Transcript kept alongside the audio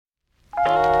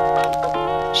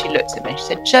She looked at me and she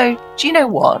said, Jo, do you know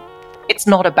what? It's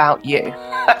not about you.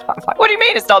 I'm like, what do you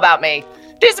mean it's not about me?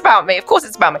 It is about me. Of course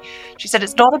it's about me. She said,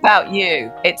 it's not about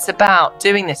you. It's about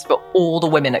doing this for all the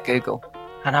women at Google.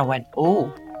 And I went,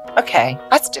 oh, okay,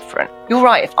 that's different. You're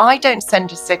right. If I don't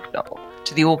send a signal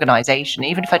to the organisation,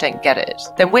 even if I don't get it,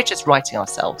 then we're just writing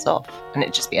ourselves off. And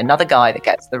it'd just be another guy that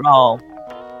gets the role.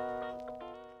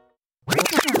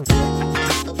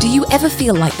 Do you ever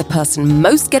feel like the person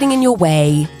most getting in your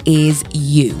way is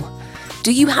you?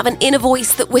 Do you have an inner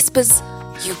voice that whispers,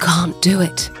 you can't do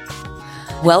it?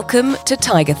 Welcome to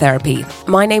Tiger Therapy.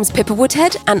 My name's Pippa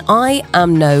Woodhead and I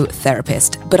am no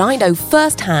therapist, but I know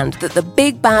firsthand that the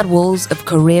big bad wolves of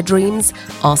career dreams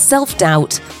are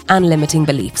self-doubt and limiting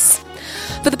beliefs.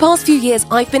 For the past few years,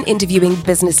 I've been interviewing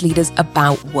business leaders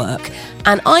about work,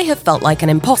 and I have felt like an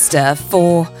imposter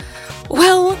for,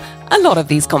 well, a lot of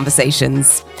these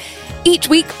conversations. Each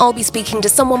week, I'll be speaking to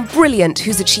someone brilliant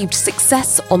who's achieved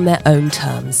success on their own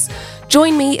terms.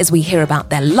 Join me as we hear about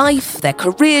their life, their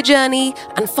career journey,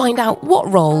 and find out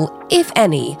what role, if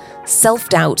any,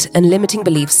 self-doubt and limiting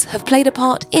beliefs have played a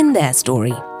part in their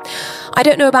story. I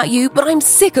don't know about you, but I'm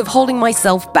sick of holding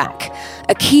myself back.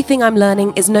 A key thing I'm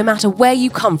learning is no matter where you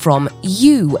come from,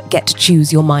 you get to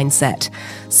choose your mindset.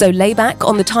 So lay back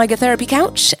on the Tiger Therapy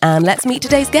couch and let's meet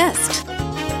today's guest.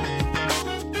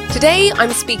 Today,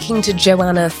 I'm speaking to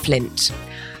Joanna Flint.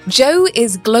 Jo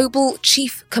is Global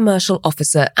Chief Commercial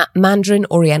Officer at Mandarin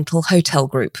Oriental Hotel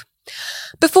Group.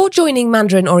 Before joining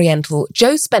Mandarin Oriental,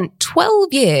 Jo spent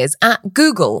 12 years at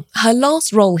Google. Her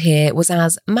last role here was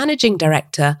as Managing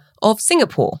Director of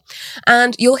Singapore.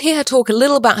 And you'll hear her talk a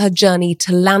little about her journey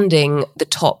to landing the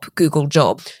top Google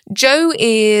job. Jo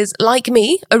is, like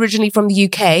me, originally from the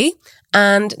UK.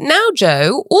 And now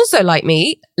Jo, also like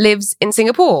me, lives in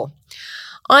Singapore.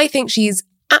 I think she's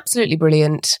absolutely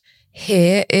brilliant.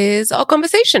 Here is our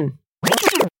conversation.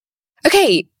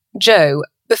 Okay, Jo,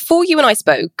 before you and I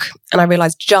spoke, and I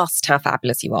realised just how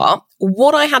fabulous you are,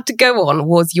 what I had to go on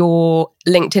was your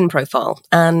LinkedIn profile.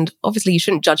 And obviously you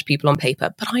shouldn't judge people on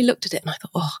paper, but I looked at it and I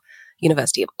thought, oh,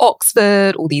 University of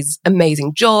Oxford, all these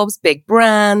amazing jobs, big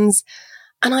brands.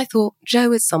 And I thought,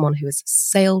 Jo is someone who has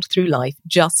sailed through life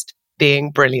just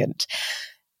being brilliant.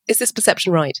 Is this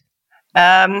perception right?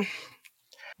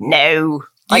 No.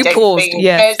 You paused,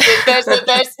 yeah.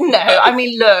 There's no. I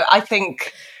mean, look, I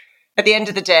think at the end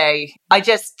of the day, I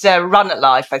just run at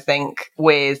life, I think,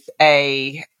 with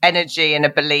a energy and a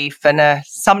belief and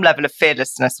some level of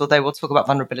fearlessness, although we'll talk about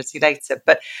vulnerability later.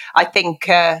 But I think,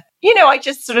 I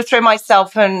just sort of throw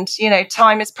myself and,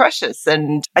 time is precious.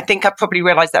 And I think I probably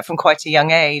realised that from quite a young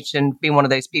age and being one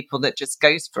of those people that just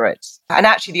goes for it. And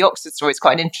actually, the Oxford story is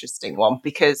quite an interesting one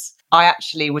because I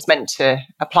actually was meant to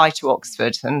apply to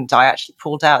Oxford and I actually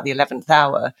pulled out the 11th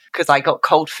hour because I got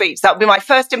cold feet. So that would be my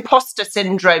first imposter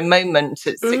syndrome moment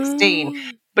at 16.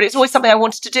 But it's always something I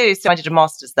wanted to do. So I did a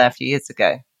master's there a few years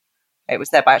ago. It was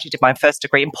there, but I actually did my first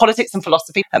degree in politics and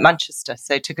philosophy at Manchester.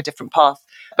 So took a different path,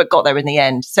 but got there in the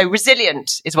end. So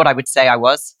resilient is what I would say I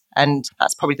was. And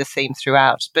that's probably the theme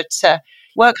throughout. But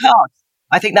work hard.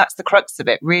 I think that's the crux of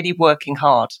it, really working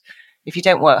hard. If you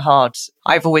don't work hard,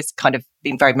 I've always kind of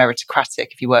been very meritocratic.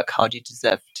 If you work hard, you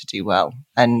deserve to do well.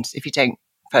 And if you don't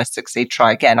first succeed,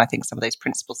 try again. I think some of those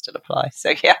principles still apply.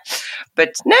 So yeah,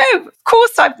 but no, of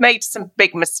course I've made some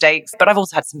big mistakes, but I've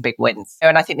also had some big wins.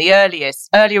 And I think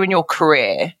earlier in your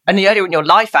career and the earlier in your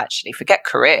life, actually, forget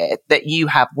career, that you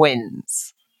have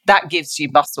wins, that gives you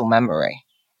muscle memory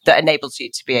that enables you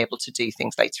to be able to do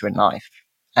things later in life.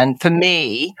 And for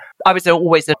me, I was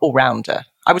always an all-rounder.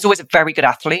 I was always a very good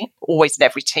athlete, always in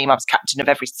every team. I was captain of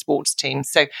every sports team.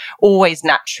 So always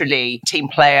naturally team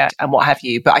player and what have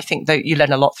you. But I think that you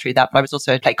learn a lot through that. But I was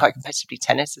also played quite competitively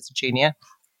tennis as a junior.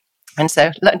 And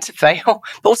so learned to fail,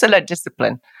 but also learned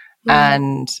discipline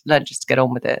and learned just to get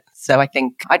on with it. So I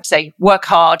think I'd say work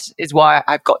hard is why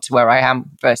I've got to where I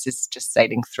am versus just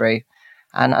sailing through.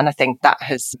 And I think that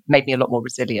has made me a lot more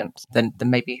resilient than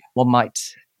maybe one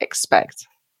might expect.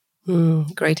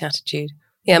 Great attitude.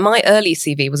 Yeah, my early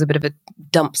CV was a bit of a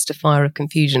dumpster fire of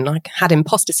confusion. I had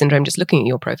imposter syndrome just looking at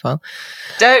your profile.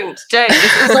 Don't.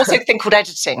 There's also a thing called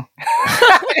editing.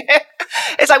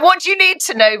 It's like, what do you need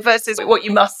to know versus what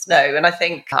you must know? And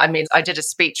I did a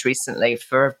speech recently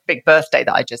for a big birthday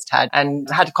that I just had and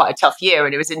had quite a tough year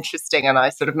and it was interesting. And I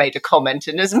sort of made a comment.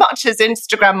 And as much as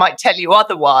Instagram might tell you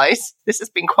otherwise, this has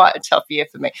been quite a tough year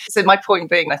for me. So my point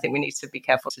being, I think we need to be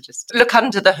careful to just look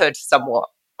under the hood somewhat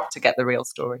to get the real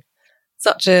story.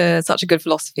 Such a good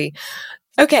philosophy.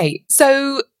 Okay,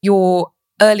 so your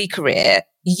early career,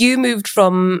 you moved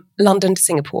from London to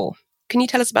Singapore. Can you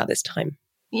tell us about this time?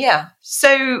 Yeah.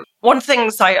 So one of the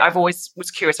things I've always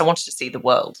was curious, I wanted to see the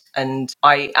world. And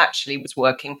I actually was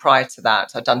working prior to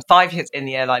that. I'd done 5 years in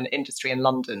the airline industry in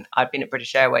London. I'd been at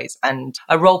British Airways and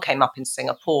a role came up in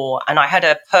Singapore. And I had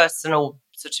a personal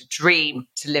sort of dream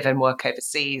to live and work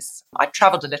overseas. I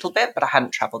traveled a little bit, but I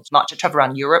hadn't traveled much. I traveled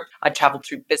around Europe. I traveled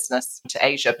through business to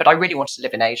Asia, but I really wanted to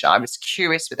live in Asia. I was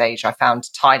curious with Asia. I found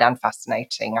Thailand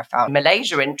fascinating. I found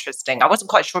Malaysia interesting. I wasn't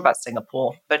quite sure about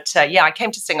Singapore, but I came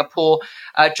to Singapore.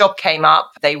 A job came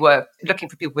up. They were looking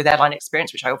for people with airline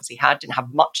experience, which I obviously had. Didn't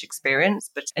have much experience,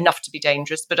 but enough to be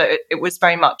dangerous. But it was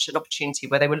very much an opportunity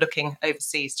where they were looking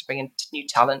overseas to bring in new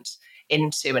talent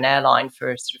into an airline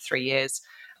for sort of 3 years.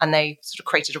 And they sort of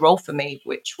created a role for me,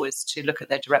 which was to look at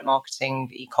their direct marketing,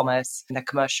 the e-commerce, and their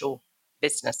commercial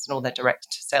business and all their direct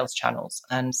sales channels.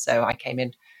 And so I came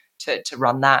in to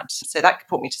run that. So that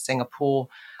brought me to Singapore.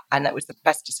 And that was the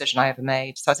best decision I ever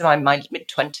made. So I was in my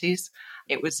mid-20s.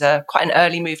 It was quite an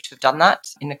early move to have done that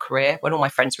in a career when all my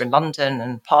friends were in London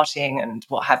and partying and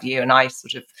what have you. And I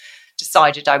sort of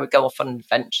decided I would go off on an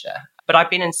adventure. But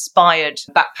I've been inspired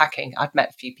backpacking. I'd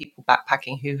met a few people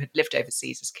backpacking who had lived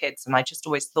overseas as kids. And I just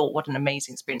always thought, what an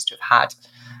amazing experience to have had.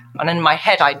 And in my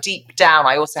head, deep down,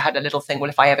 I also had a little thing, well,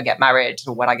 if I ever get married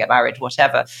or when I get married,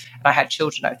 whatever, and I had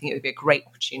children, I think it would be a great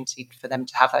opportunity for them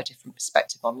to have a different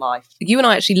perspective on life. You and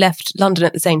I actually left London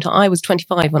at the same time. I was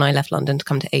 25 when I left London to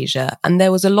come to Asia. And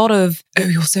there was a lot of, oh,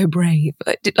 you're so brave.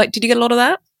 Did you get a lot of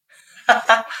that?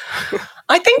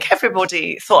 I think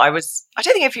everybody thought I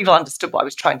don't think people understood what I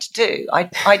was trying to do.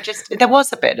 There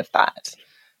was a bit of that.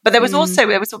 But there was also,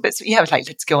 it was like,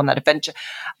 let's go on that adventure.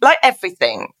 Like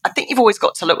everything, I think you've always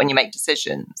got to look when you make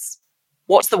decisions.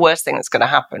 What's the worst thing that's going to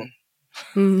happen?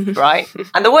 Right?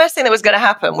 And the worst thing that was going to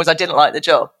happen was I didn't like the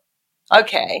job.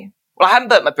 Okay. Well, I hadn't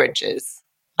burnt my bridges.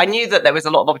 I knew that there was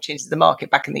a lot of opportunities in the market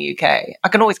back in the UK. I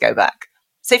can always go back.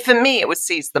 So for me, it was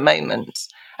seize the moment.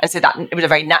 And so that it was a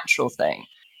very natural thing.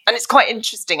 And it's quite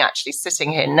interesting actually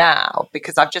sitting here now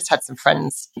because I've just had some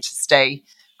friends to stay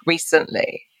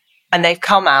recently and they've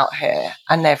come out here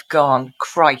and they've gone,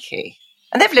 crikey.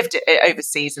 And they've lived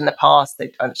overseas in the past.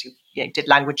 They actually did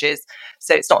languages.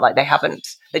 So it's not like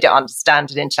they don't understand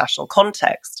an international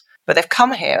context. But they've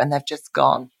come here and they've just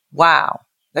gone, wow.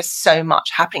 There's so much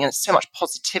happening and there's so much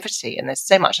positivity and there's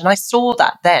so much. And I saw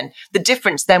that then. The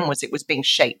difference then was it was being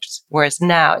shaped, whereas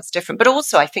now it's different. But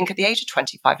also I think at the age of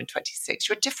 25 and 26,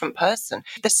 you're a different person.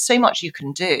 There's so much you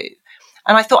can do.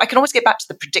 And I thought I can always get back to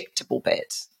the predictable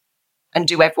bit and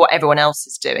do what everyone else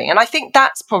is doing. And I think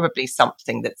that's probably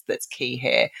something that's key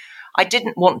here. I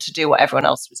didn't want to do what everyone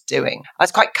else was doing. I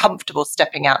was quite comfortable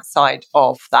stepping outside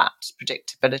of that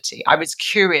predictability. I was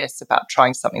curious about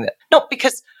trying something that, not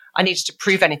because I needed to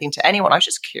prove anything to anyone. I was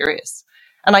just curious.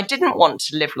 And I didn't want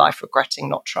to live life regretting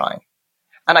not trying.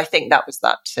 And I think that was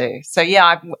that too. So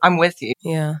yeah, I'm with you.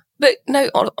 Yeah. But no,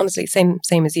 honestly, same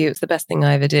as you. It's the best thing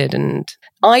I ever did. And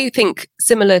I think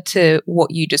similar to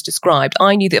what you just described,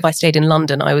 I knew that if I stayed in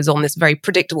London, I was on this very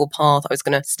predictable path. I was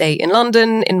going to stay in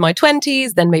London in my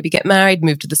 20s, then maybe get married,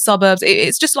 move to the suburbs.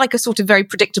 It's just like a sort of very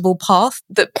predictable path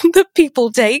that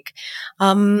people take.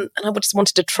 And I just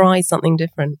wanted to try something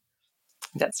different.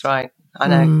 That's right. I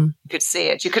know. You could see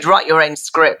it. You could write your own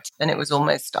script and it was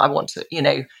almost,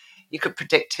 you could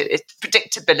predict it. It's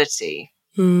predictability.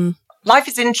 Life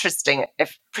is interesting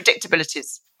if predictability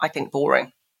is, I think,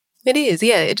 boring. It is,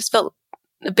 yeah. It just felt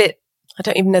a bit, I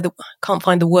don't even know, can't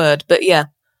find the word, but yeah,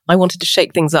 I wanted to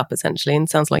shake things up essentially, and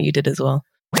sounds like you did as well.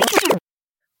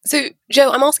 So,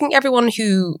 Jo, I'm asking everyone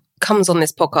who comes on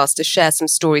this podcast to share some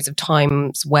stories of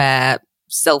times where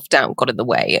self-doubt got in the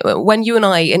way. When you and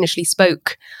I initially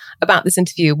spoke about this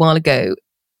interview a while ago,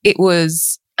 it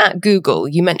was at Google.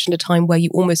 You mentioned a time where you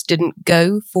almost didn't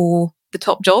go for the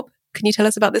top job. Can you tell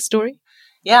us about this story?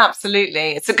 Yeah,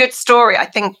 absolutely. It's a good story. I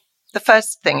think the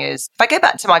first thing is, if I go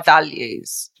back to my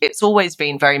values, it's always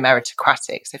been very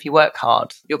meritocratic. So if you work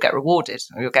hard, you'll get rewarded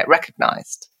or you'll get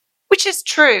recognized, which is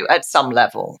true at some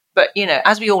level. But,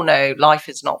 as we all know, life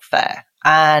is not fair.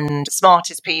 And the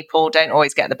smartest people don't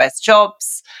always get the best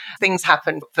jobs. Things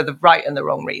happen for the right and the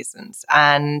wrong reasons.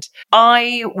 And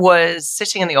I was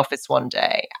sitting in the office one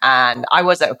day and I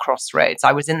was at a crossroads.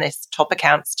 I was in this top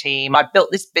accounts team. I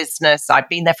built this business. I'd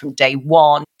been there from day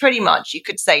one. Pretty much, you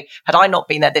could say, had I not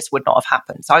been there, this would not have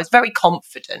happened. So I was very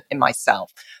confident in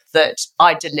myself that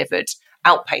I delivered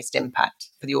outpaced impact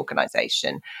for the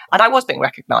organization. And I was being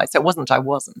recognized. So it wasn't that I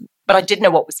wasn't. But I didn't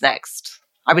know what was next.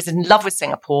 I was in love with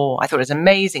Singapore. I thought it was an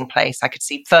amazing place. I could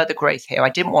see further growth here. I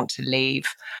didn't want to leave.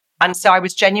 And so I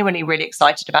was genuinely really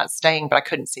excited about staying, but I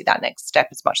couldn't see that next step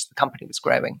as much as the company was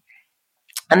growing.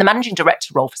 And the managing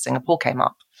director role for Singapore came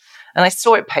up. And I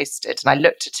saw it posted and I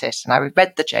looked at it and I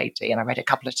read the JD and I read it a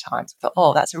couple of times. I thought,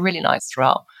 oh, that's a really nice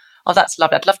role. Oh, that's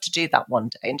lovely. I'd love to do that one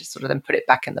day and just sort of then put it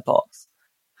back in the box.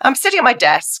 I'm sitting at my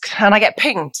desk and I get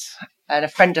pinged, and a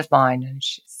friend of mine, and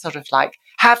she's sort of like,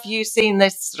 have you seen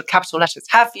this, sort of capital letters,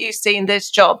 have you seen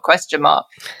this job, ?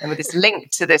 And with this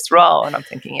link to this role. And I'm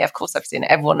thinking, yeah, of course I've seen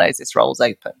it. Everyone knows this role's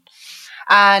open.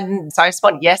 And so I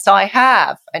respond, yes, I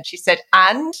have. And she said,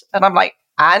 and I'm like,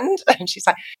 and she's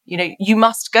like, you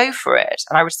must go for it.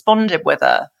 And I responded with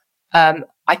her,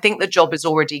 I think the job is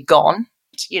already gone,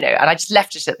 and I just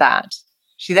left it at that.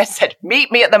 She then said,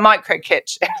 meet me at the micro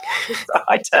kitchen. So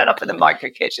I turn up at the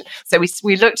micro kitchen. So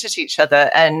we looked at each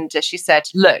other and she said,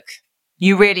 look,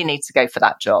 you really need to go for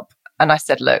that job. And I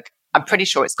said, look, I'm pretty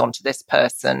sure it's gone to this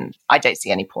person. I don't see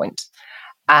any point.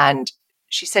 And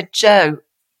she said, Jo,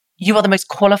 you are the most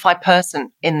qualified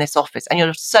person in this office. And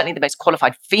you're certainly the most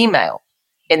qualified female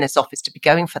in this office to be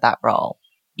going for that role.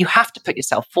 You have to put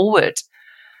yourself forward.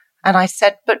 And I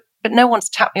said, but no one's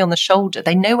tapped me on the shoulder.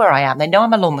 They know where I am. They know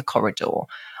I'm along the corridor.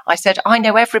 I said, I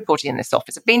know everybody in this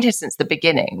office. I've been here since the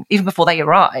beginning, even before they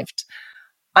arrived.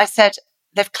 I said,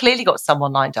 they've clearly got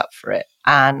someone lined up for it,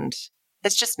 and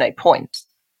there's just no point.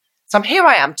 So here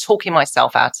I am talking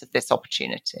myself out of this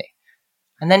opportunity.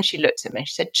 And then she looked at me and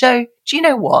she said, Jo, do you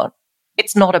know what?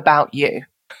 It's not about you.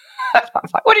 I'm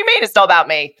like, what do you mean it's not about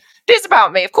me? It is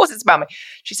about me. Of course it's about me.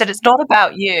 She said, it's not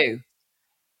about you.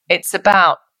 It's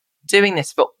about doing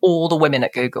this for all the women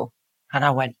at Google. And I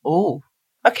went, oh,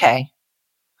 okay,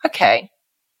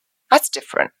 that's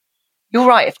different. You're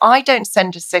right. If I don't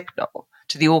send a signal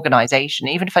to the organization,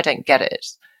 even if I don't get it,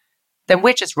 then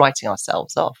we're just writing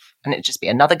ourselves off, and it'd just be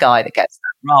another guy that gets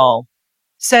that role.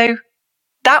 So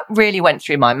that really went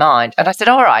through my mind. And I said,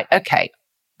 all right, okay,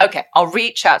 I'll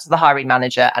reach out to the hiring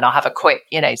manager and I'll have a quick,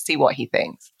 see what he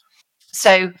thinks.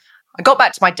 So I got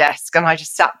back to my desk and I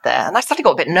just sat there and I suddenly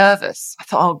got a bit nervous. I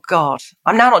thought, oh God,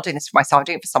 I'm now not doing this for myself. I'm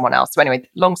doing it for someone else. So anyway,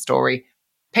 long story,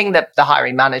 pinged the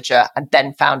hiring manager and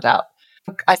then found out.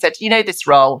 I said, this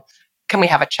role, can we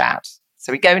have a chat?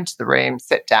 So we go into the room,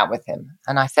 sit down with him.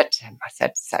 And I said to him,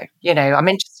 so, I'm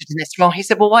interested in this role. He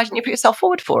said, well, why didn't you put yourself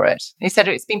forward for it? And he said,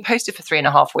 it's been posted for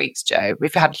 3.5 weeks, Jo.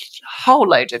 We've had a whole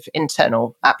load of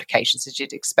internal applications, as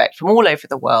you'd expect, from all over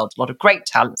the world. A lot of great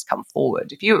talents come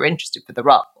forward. If you were interested for the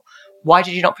role, why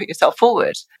did you not put yourself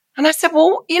forward? And I said,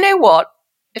 well, you know what?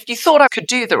 If you thought I could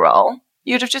do the role,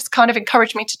 you'd have just kind of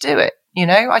encouraged me to do it.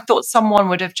 I thought someone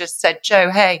would have just said, Jo,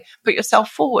 hey, put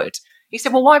yourself forward. He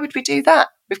said, well, why would we do that?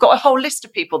 We've got a whole list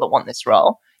of people that want this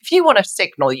role. If you want to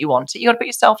signal you want it, you got to put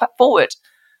yourself forward.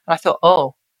 And I thought,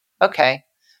 oh, okay.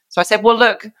 So I said, well,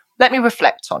 look, let me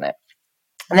reflect on it.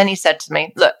 And then he said to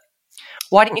me, look,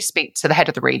 why didn't you speak to the head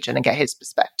of the region and get his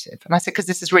perspective? And I said, because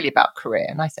this is really about career.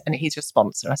 And I said, and he's your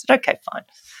sponsor. And I said, okay, fine.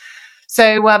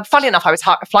 So funnily enough, I was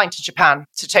flying to Japan,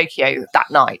 to Tokyo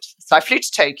that night. So I flew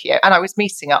to Tokyo and I was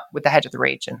meeting up with the head of the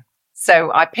region.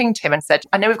 So I pinged him and said,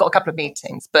 I know we've got a couple of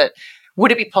meetings, but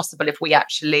would it be possible if we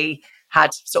actually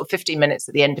had sort of 15 minutes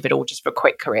at the end of it all just for a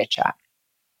quick career chat?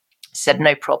 He said,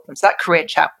 no problem. So that career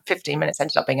chat, 15 minutes,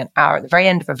 ended up being an hour at the very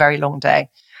end of a very long day.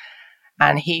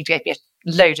 And he gave me a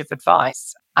load of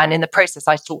advice. And in the process,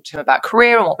 I talked to him about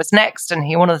career and what was next. And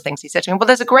one of the things he said to me, well,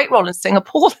 there's a great role in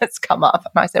Singapore that's come up.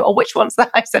 And I said, well, which one's that?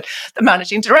 I said, the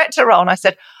managing director role. And I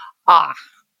said,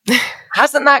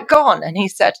 hasn't that gone? And he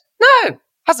said, no,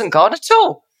 hasn't gone at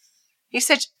all. He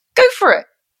said, go for it.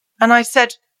 And I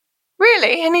said,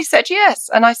 really? And he said, yes.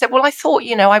 And I said, well, I thought,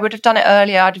 I would have done it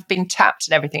earlier. I'd have been tapped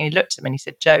and everything. And he looked at me and he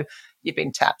said, Jo, you've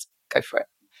been tapped. Go for it.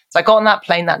 So I got on that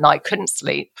plane that night, couldn't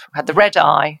sleep, had the red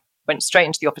eye, went straight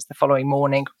into the office the following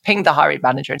morning, pinged the hiring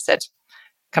manager and said,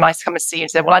 can I come and see you? And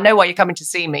he said, well, I know why you're coming to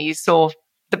see me. You saw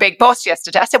the big boss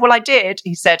yesterday. I said, well, I did.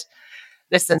 He said,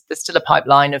 listen, there's still a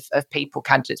pipeline of people,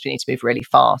 candidates. We need to move really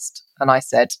fast. And I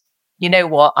said, you know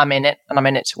what? I'm in it and I'm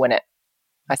in it to win it.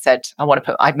 I said,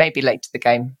 I may be late to the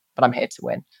game, but I'm here to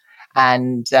win.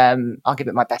 And I'll give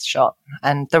it my best shot.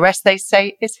 And the rest, they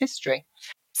say, is history.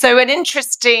 So an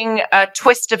interesting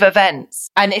twist of events.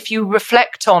 And if you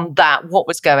reflect on that, what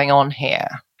was going on here?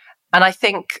 And I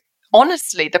think,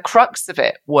 honestly, the crux of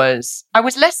it was I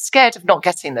was less scared of not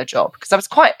getting the job because I was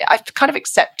kind of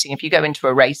accepting if you go into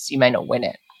a race, you may not win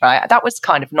it, right? That was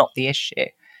kind of not the issue.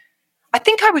 I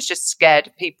think I was just scared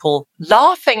of people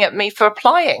laughing at me for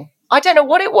applying. I don't know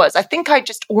what it was. I think I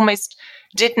just almost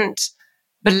didn't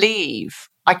believe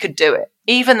I could do it,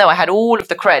 even though I had all of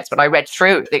the creds when I read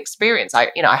through the experience.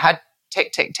 I had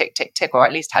tick, tick, tick, tick, tick, or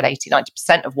at least had 80,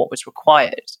 90% of what was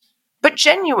required. But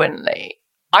genuinely,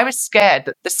 I was scared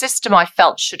that the system I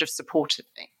felt should have supported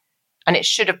me and it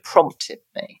should have prompted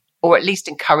me. or at least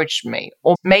encouraged me,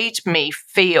 or made me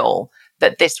feel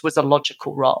that this was a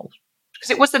logical role. Because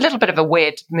it was a little bit of a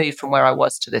weird move from where I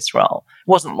was to this role. It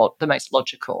wasn't the most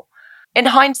logical. In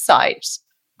hindsight,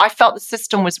 I felt the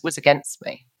system was against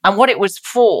me. And what it was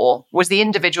for was the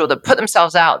individual that put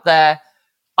themselves out there.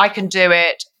 I can do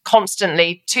it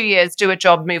constantly, 2 years, do a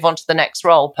job, move on to the next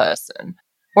role person.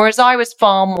 Whereas I was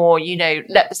far more,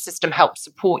 let the system help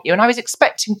support you. And I was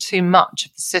expecting too much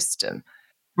of the system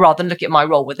rather than look at my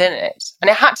role within it. And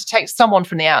it had to take someone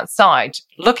from the outside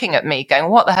looking at me going,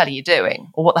 what the hell are you doing?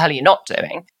 Or what the hell are you not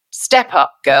doing? Step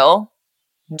up, girl,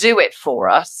 do it for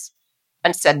us,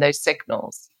 and send those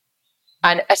signals.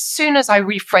 And as soon as I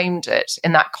reframed it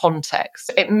in that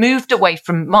context, it moved away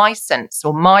from my sense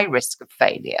or my risk of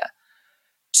failure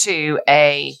to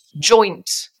a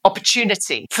joint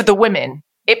opportunity for the women.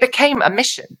 It became a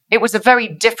mission. It was a very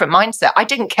different mindset. I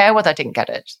didn't care whether I didn't get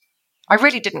it. I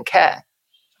really didn't care.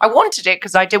 I wanted it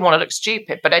because I didn't want to look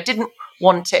stupid, but I didn't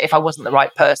want it if I wasn't the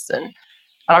right person. And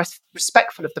I was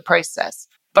respectful of the process.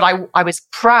 But I was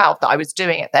proud that I was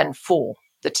doing it then for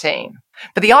the team.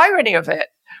 But the irony of it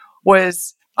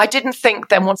was I didn't think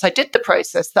then once I did the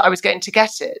process that I was going to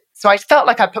get it. So I felt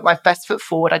like I put my best foot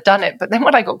forward. I'd done it. But then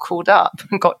when I got called up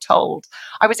and got told,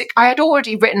 I had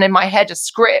already written in my head a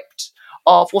script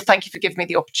of, well, thank you for giving me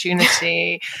the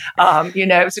opportunity.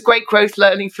 It was a great growth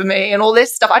learning for me and all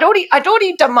this stuff. I'd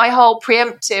already done my whole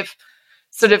preemptive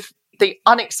sort of the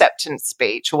unacceptance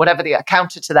speech or whatever the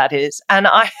counter to that is. And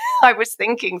I was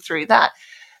thinking through that.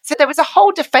 So there was a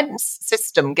whole defense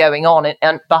system going on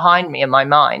and behind me in my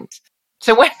mind.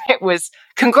 So when it was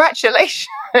congratulations,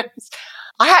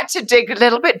 I had to dig a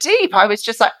little bit deep. I was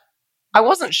just like, I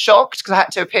wasn't shocked because I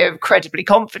had to appear incredibly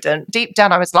confident. Deep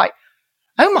down, I was like,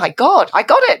 oh my God, I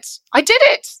got it. I did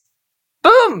it.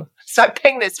 Boom. So I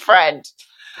pinged this friend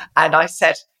and I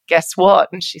said, guess what?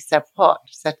 And she said, what? I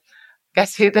said,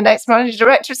 guess who the next managing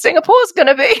director of Singapore is going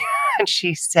to be? And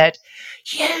she said,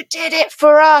 you did it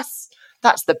for us.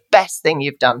 That's the best thing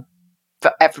you've done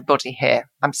for everybody here.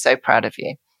 I'm so proud of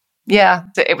you. Yeah,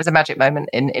 it was a magic moment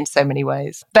in so many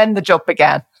ways. Then the job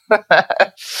began.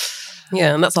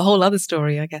 Yeah, and that's a whole other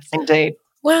story, I guess. Indeed.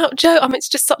 Wow, Jo, it's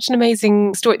just such an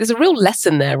amazing story. There's a real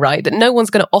lesson there, right? That no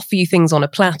one's going to offer you things on a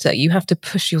platter. You have to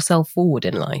push yourself forward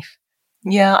in life.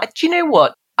 Yeah, do you know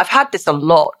what? I've had this a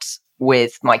lot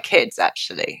with my kids,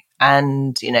 actually.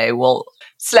 And,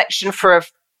 selection for a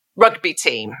rugby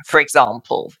team, for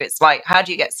example. It's like, how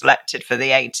do you get selected for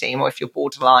the A team, or if you're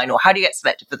borderline, or how do you get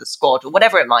selected for the squad, or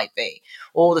whatever it might be,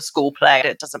 or the school play,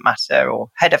 it doesn't matter, or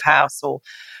head of house, or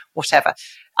whatever.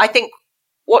 I think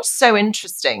what's so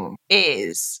interesting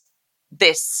is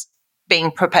this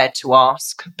being prepared to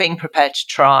ask, being prepared to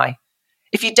try.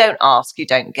 If you don't ask, you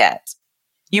don't get.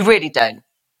 You really don't.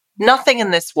 Nothing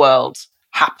in this world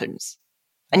happens.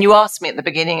 And you asked me at the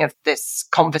beginning of this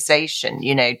conversation,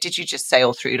 did you just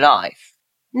sail through life?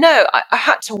 No, I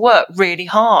had to work really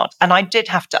hard, and I did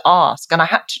have to ask, and I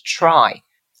had to try.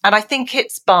 And I think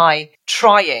it's by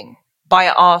trying,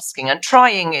 by asking, and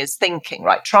trying is thinking,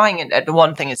 right? Trying, the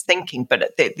one thing is thinking,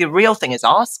 but the real thing is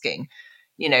asking,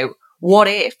 what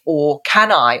if, or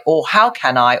can I, or how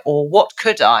can I, or what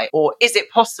could I, or is it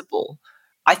possible?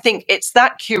 I think it's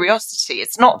that curiosity.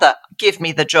 It's not that give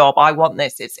me the job, I want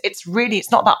this. It's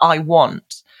not that I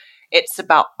want. It's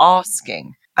about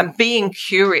asking and being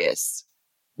curious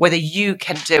whether you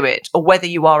can do it, or whether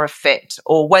you are a fit,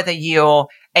 or whether you're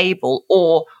able,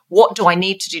 or what do I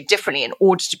need to do differently in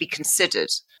order to be considered.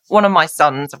 One of my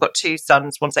sons, I've got two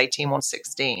sons, one's 18, one's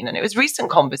 16, and it was a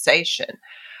recent conversation.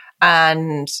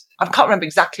 And I can't remember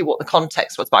exactly what the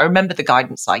context was, but I remember the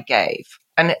guidance I gave.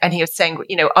 And he was saying,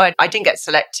 I didn't get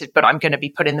selected, but I'm going to be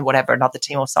put in the whatever, another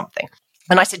team or something.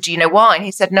 And I said, do you know why? And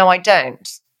he said, no, I don't.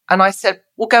 And I said,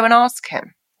 well, go and ask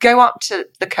him. Go up to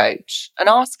the coach and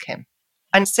ask him.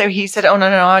 And so he said, oh, no,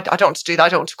 I don't want to do that. I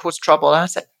don't want to cause trouble. And I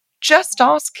said, just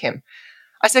ask him.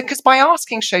 I said, because by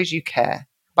asking shows you care.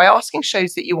 By asking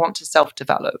shows that you want to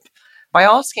self-develop. By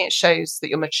asking, it shows that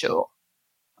you're mature.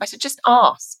 I said, just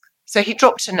ask. So he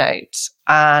dropped a note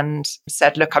and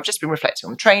said, look, I've just been reflecting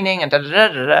on training and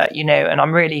and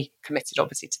I'm really committed,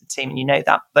 obviously, to the team, and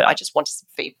that, but I just wanted some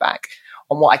feedback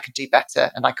on what I could do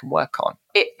better and I can work on.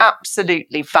 It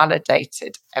absolutely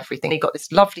validated everything. He got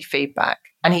this lovely feedback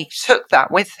and he took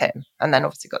that with him, and then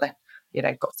obviously got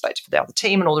selected for the other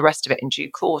team and all the rest of it in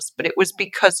due course. But it was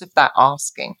because of that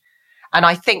asking. And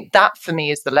I think that for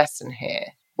me is the lesson here,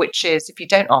 which is if you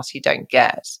don't ask, you don't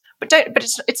get. But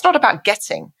it's not about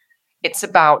getting. It's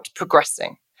about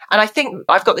progressing. And I think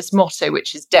I've got this motto,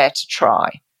 which is dare to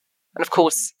try. And of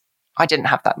course, I didn't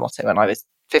have that motto when I was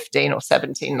 15 or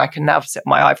 17. And I can now sit on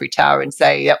my ivory tower and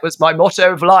say that was my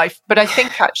motto of life. But I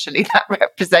think actually that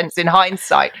represents, in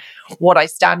hindsight, what I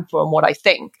stand for and what I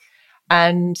think.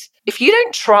 And if you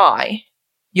don't try,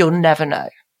 you'll never know.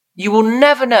 You will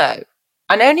never know.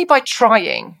 And only by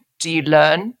trying do you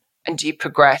learn and do you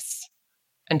progress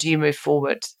and do you move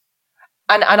forward.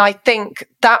 And I think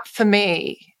that for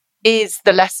me is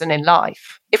the lesson in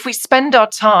life. If we spend our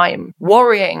time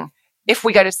worrying, if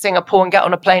we go to Singapore and get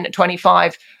on a plane at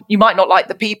 25, you might not like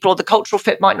the people, or the cultural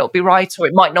fit might not be right, or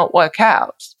it might not work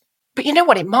out. But you know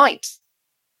what? It might.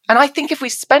 And I think if we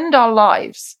spend our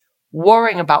lives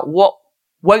worrying about what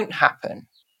won't happen,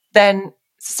 then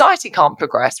society can't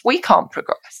progress. We can't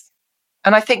progress.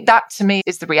 And I think that to me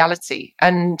is the reality.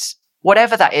 And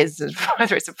whatever that is,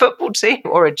 whether it's a football team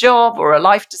or a job or a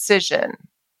life decision,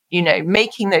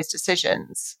 making those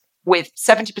decisions with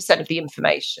 70% of the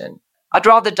information, I'd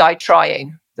rather die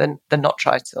trying than not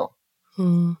try at all.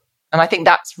 And I think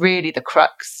that's really the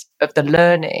crux of the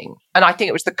learning. And I think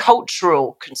it was the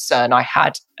cultural concern I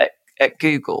had at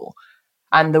Google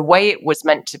and the way it was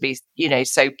meant to be,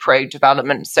 so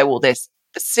pro-development, so all this.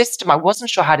 The system, I wasn't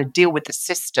sure how to deal with the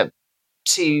system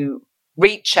to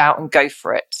reach out and go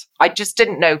for it. I just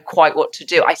didn't know quite what to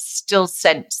do. I still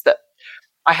sensed that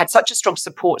I had such a strong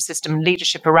support system and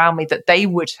leadership around me that they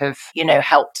would have,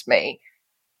 helped me.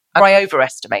 And I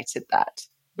overestimated that.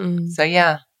 So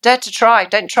yeah, dare to try.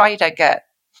 Don't try, you don't get.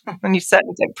 And you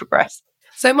certainly don't progress.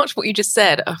 So much what you just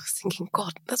said, I was thinking,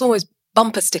 God, that's almost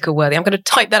bumper sticker worthy. I'm going to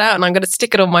type that out and I'm going to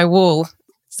stick it on my wall.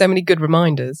 So many good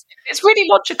reminders. It's really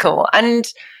logical.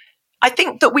 And I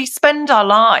think that we spend our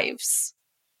lives,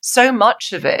 so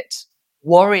much of it,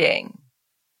 worrying,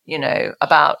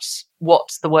 about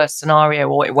what's the worst scenario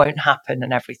or it won't happen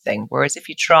and everything. Whereas if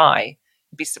you try,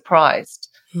 you'd be surprised.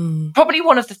 Probably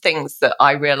one of the things that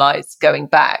I realized going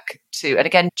back to, and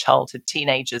again, childhood,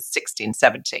 teenagers, 16,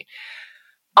 17,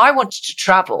 I wanted to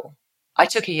travel. I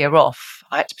took a year off.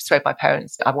 I had to persuade my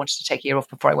parents that I wanted to take a year off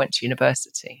before I went to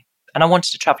university. And I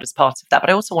wanted to travel as part of that, but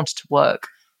I also wanted to work.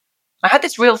 I had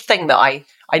this real thing that I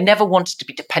never wanted to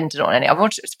be dependent on any. I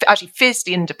wanted to be actually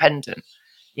fiercely independent.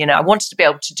 I wanted to be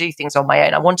able to do things on my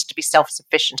own. I wanted to be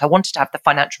self-sufficient. I wanted to have the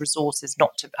financial resources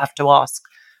not to have to ask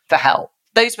for help.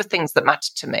 Those were things that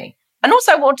mattered to me. And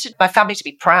also I wanted my family to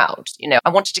be proud. I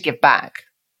wanted to give back.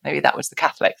 Maybe that was the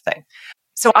Catholic thing.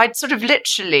 So I'd sort of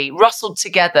literally rustled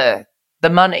together the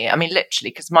money. I mean,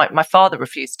 literally, because my father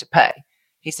refused to pay.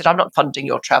 He said, I'm not funding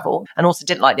your travel. And also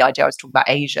didn't like the idea I was talking about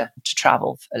Asia to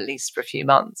travel, at least for a few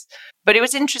months. But it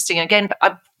was interesting. Again,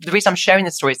 the reason I'm sharing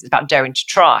this story is about daring to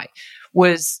try,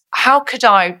 was how could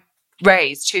I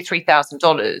raise $2,000 or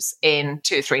 $3,000 in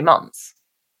 2 or 3 months?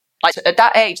 Like at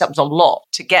that age, that was a lot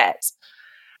to get.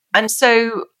 And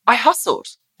so I hustled.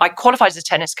 I qualified as a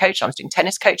tennis coach. I was doing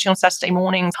tennis coaching on Saturday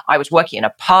mornings. I was working in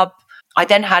a pub. I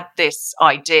then had this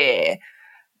idea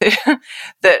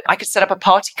that I could set up a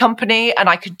party company and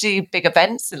I could do big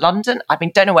events in London. I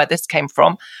mean, don't know where this came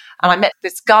from. And I met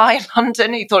this guy in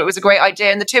London who thought it was a great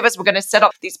idea. And the two of us were going to set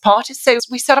up these parties. So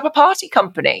we set up a party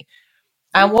company.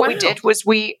 And what we did was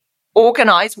we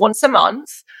organized once a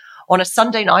month on a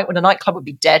Sunday night when a nightclub would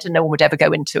be dead and no one would ever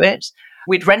go into it.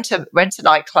 We'd rent a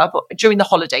nightclub during the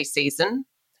holiday season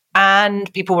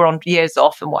and people were on years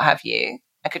off and what have you.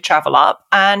 I could travel up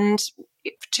and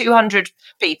 200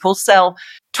 people sell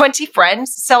 20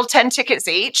 friends, sell 10 tickets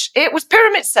each. It was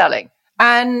pyramid selling.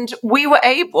 And we were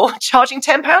charging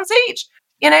 £10 each,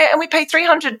 and we paid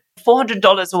 $300,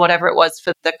 $400 or whatever it was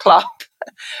for the club.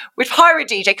 We'd hire a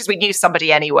DJ because we knew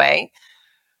somebody anyway.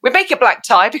 We'd make a black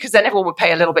tie because then everyone would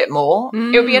pay a little bit more.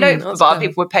 It would be an open bar.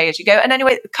 People would pay as you go. And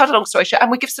anyway, cut a long story short, and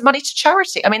we'd give some money to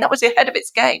charity. I mean, that was ahead of its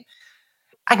game.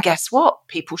 And guess what?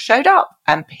 People showed up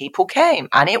and people came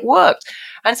and it worked.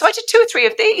 And so I did 2 or 3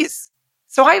 of these.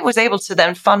 So I was able to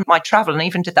then fund my travel and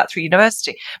even did that through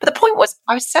university. But the point was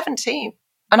I was 17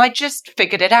 and I just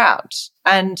figured it out.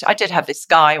 And I did have this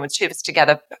guy and the two of us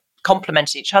together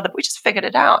complemented each other, but we just figured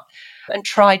it out and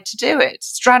tried to do it.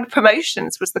 Strand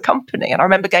Promotions was the company. And I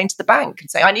remember going to the bank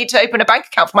and saying, I need to open a bank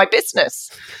account for my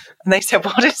business. And they said,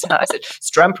 what is that? I said,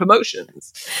 Strand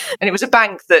Promotions. And it was a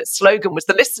bank that slogan was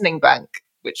the listening bank,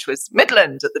 which was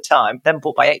Midland at the time, then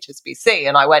bought by HSBC.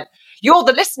 And I went, you're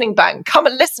the listening bank. Come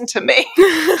and listen to me.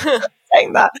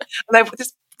 Saying that. And then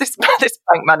this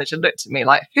bank manager looked at me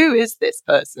like, who is this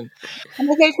person? And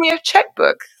they gave me a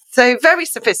checkbook. So very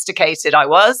sophisticated I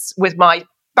was with my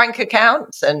bank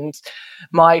account and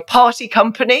my party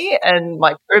company and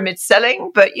my pyramid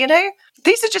selling. But,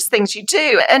 these are just things you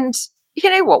do. And you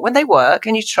know what? When they work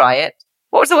and you try it,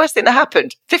 what was the worst thing that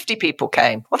happened? 50 people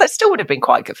came. Well, that still would have been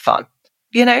quite good fun.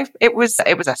 It was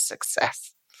a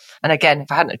success. And again,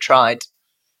 if I hadn't have tried,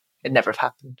 it'd never have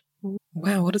happened.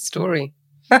 Wow, what a story.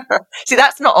 See,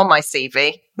 that's not on my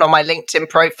CV, not on my LinkedIn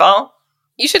profile.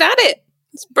 You should add it.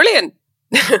 It's brilliant.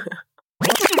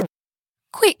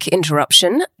 Quick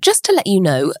interruption. Just to let you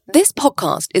know, this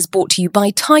podcast is brought to you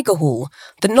by Tiger Hall,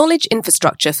 the knowledge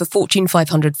infrastructure for Fortune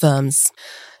 500 firms.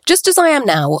 Just as I am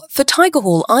now, for Tiger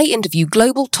Hall, I interview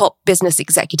global top business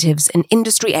executives and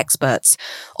industry experts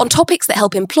on topics that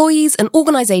help employees and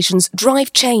organizations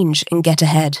drive change and get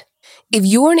ahead. If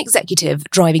you're an executive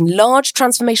driving large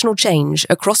transformational change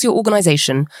across your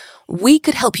organization, we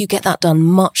could help you get that done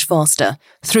much faster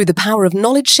through the power of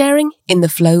knowledge sharing in the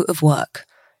flow of work.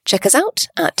 Check us out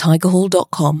at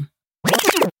tigerhall.com.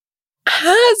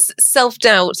 Has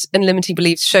self-doubt and limiting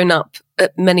beliefs shown up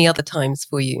at many other times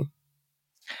for you?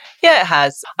 Yeah, it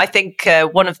has. I think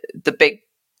one of the big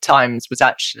times was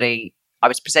actually I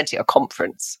was presenting at a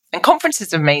conference. And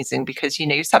conferences are amazing because, you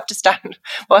just have to stand.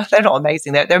 Well, they're not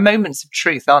amazing. They're moments of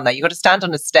truth, aren't they? You've got to stand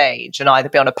on a stage and either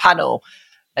be on a panel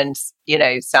and,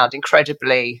 sound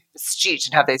incredibly astute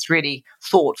and have those really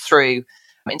thought through,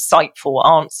 insightful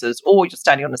answers, or you're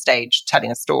standing on a stage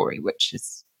telling a story, which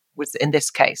was in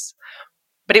this case.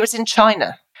 But it was in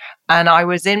China and I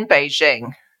was in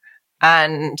Beijing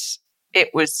and it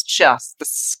was just the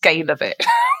scale of it.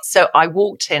 So I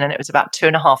walked in and it was about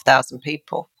 2,500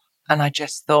 people. And I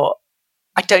just thought,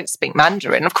 I don't speak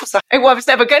Mandarin. Of course, I was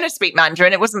never going to speak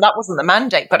Mandarin. That wasn't the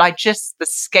mandate. But the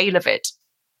scale of it,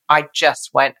 I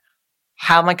just went,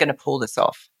 how am I going to pull this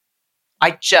off?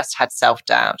 I just had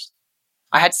self-doubt.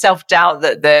 I had self-doubt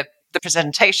that the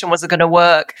presentation wasn't going to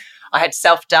work. I had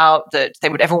self-doubt that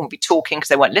everyone would be talking because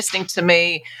they weren't listening to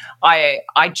me. I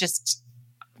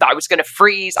was going to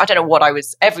freeze. I don't know what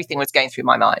everything was going through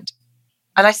my mind.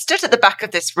 And I stood at the back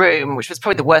of this room, which was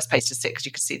probably the worst place to sit because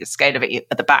you could see the scale of it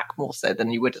at the back more so than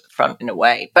you would at the front in a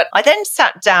way. But I then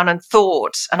sat down and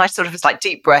thought, and I sort of was like,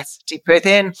 deep breath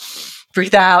in,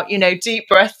 breathe out, deep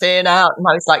breath in, out. And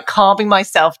I was like calming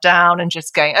myself down and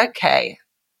just going, okay.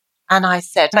 And I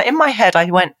said, in my head,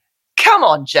 I went, come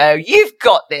on, Jo, you've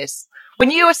got this. When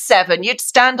you were 7, you'd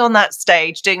stand on that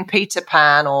stage doing Peter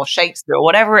Pan or Shakespeare or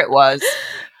whatever it was.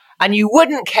 And you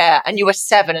wouldn't care, and you were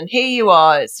 7, and here you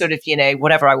are, sort of,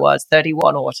 whatever I was,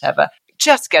 31 or whatever.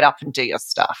 Just get up and do your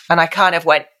stuff. And I kind of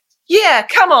went, yeah,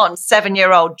 come on,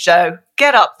 7-year-old Jo,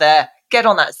 get up there, get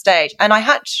on that stage. And I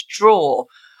had to draw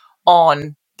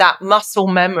on that muscle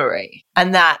memory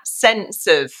and that sense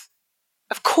of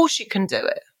course you can do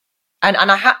it. And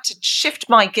I had to shift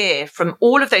my gear from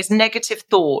all of those negative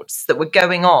thoughts that were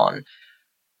going on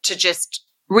to just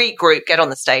regroup, get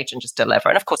on the stage and just deliver.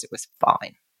 And of course it was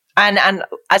fine. And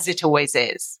as it always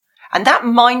is. And that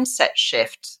mindset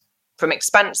shift from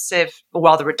expansive or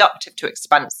rather reductive to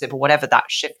expansive or whatever that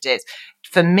shift is,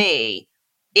 for me,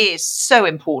 is so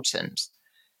important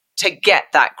to get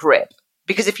that grip.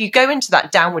 Because if you go into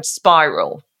that downward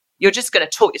spiral, you're just going to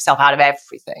talk yourself out of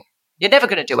everything. You're never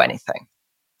going to do anything.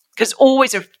 Because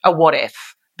always a what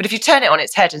if. But if you turn it on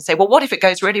its head and say, well, what if it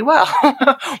goes really well?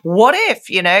 What if,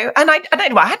 And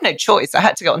I had no choice. I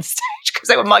had to go on stage because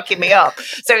they were miking me up.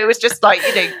 So it was just like,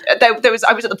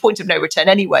 I was at the point of no return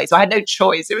anyway. So I had no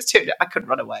choice. I couldn't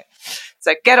run away.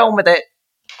 So get on with it.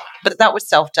 But that was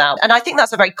self-doubt. And I think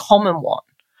that's a very common one.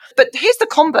 But here's the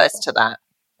converse to that.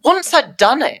 Once I'd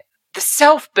done it, the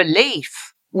self-belief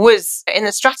was in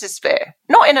the stratosphere,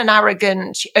 not in an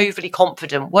arrogant, overly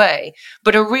confident way,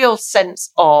 but a real sense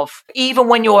of even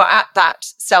when you're at that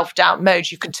self-doubt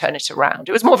mode, you can turn it around.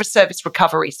 It was more of a service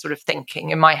recovery sort of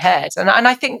thinking in my head. And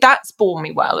I think that's borne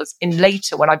me well as in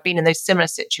later when I've been in those similar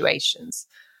situations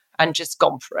and just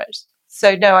gone for it.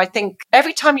 So no, I think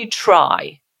every time you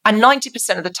try, and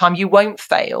 90% of the time you won't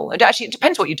fail. And actually, it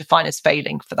depends what you define as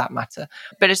failing for that matter.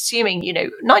 But assuming,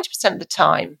 90% of the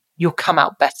time you'll come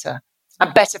out better.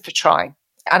 And better for trying.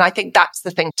 And I think that's the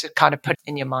thing to kind of put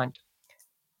in your mind.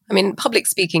 I mean, public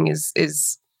speaking is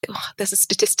there's a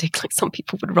statistic, like some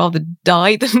people would rather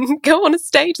die than go on a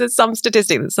stage. There's some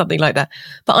statistic that's something like that.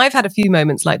 But I've had a few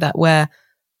moments like that where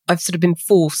I've sort of been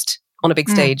forced on a big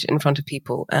stage in front of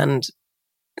people and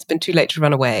it's been too late to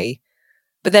run away.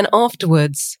 But then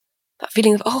afterwards, that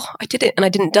feeling of, I did it and I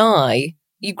didn't die.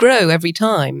 You grow every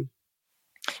time.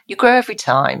 You grow every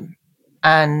time.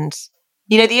 And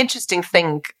the interesting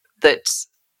thing that,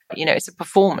 it's a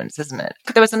performance, isn't it?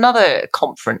 There was another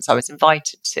conference I was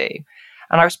invited to,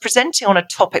 and I was presenting on a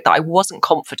topic that I wasn't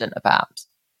confident about.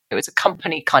 It was a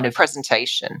company kind of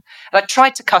presentation, and I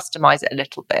tried to customize it a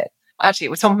little bit. Actually,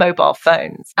 it was on mobile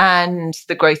phones and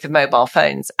the growth of mobile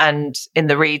phones and in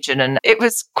the region, and it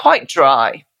was quite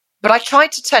dry. But I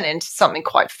tried to turn it into something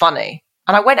quite funny,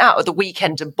 and I went out at the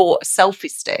weekend and bought a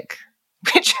selfie stick.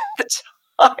 which at the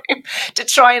time, to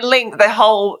try and link the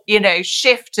whole,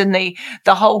 shift and the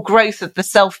whole growth of the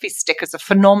selfie stick as a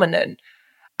phenomenon.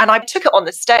 And I took it on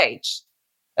the stage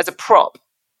as a prop.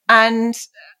 And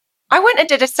I went and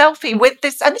did a selfie with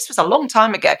this, and this was a long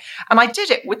time ago. And I did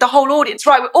it with the whole audience.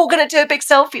 Right, we're all going to do a big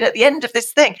selfie at the end of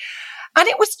this thing. And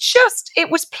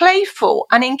it was playful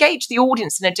and engaged the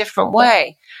audience in a different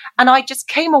way. And I just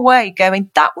came away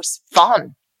going, that was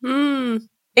fun.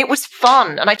 It was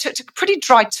fun. And I took a pretty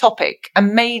dry topic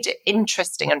and made it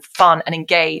interesting and fun and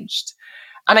engaged.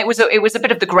 And it was a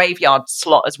bit of the graveyard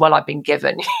slot as well I've been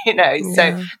given,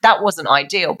 so that wasn't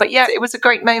ideal. But yeah, it was a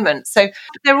great moment. So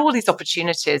there are all these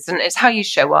opportunities, and it's how you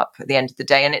show up at the end of the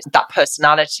day, and it's that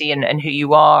personality and who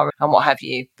you are and what have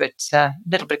you. But a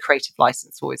little bit of creative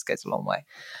license always goes a long way.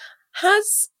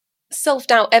 Has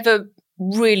self-doubt ever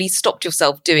really stopped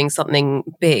yourself doing something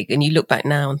big and you look back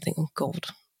now and think, oh God,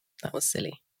 that was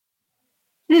silly?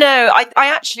 No, I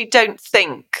actually don't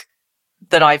think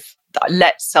that I've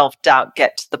let self-doubt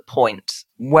get to the point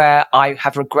where I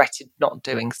have regretted not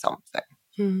doing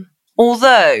something.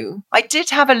 Although I did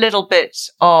have a little bit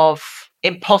of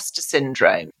imposter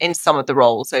syndrome in some of the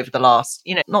roles over the last,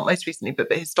 not most recently,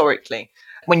 but historically,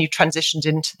 when you transitioned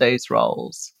into those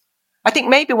roles. I think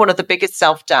maybe one of the biggest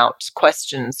self-doubt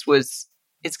questions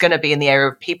it's going to be in the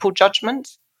area of people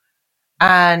judgment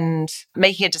and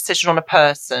making a decision on a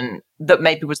person that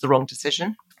maybe was the wrong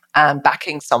decision. And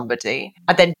backing somebody,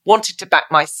 and then wanting to back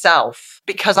myself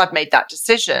because I've made that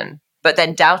decision, but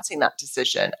then doubting that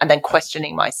decision and then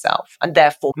questioning myself and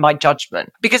therefore my judgment.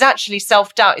 Because actually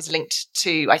self-doubt is linked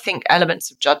to, I think, elements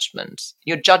of judgment.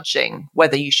 You're judging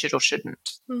whether you should or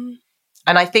shouldn't. And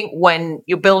I think when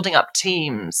you're building up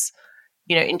teams,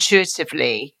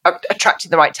 intuitively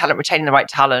attracting the right talent, retaining the right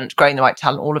talent, growing the right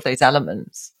talent, all of those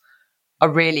elements are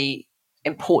really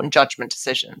important judgment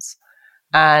decisions.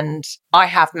 And I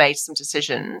have made some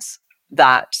decisions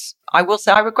that I will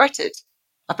say I regretted.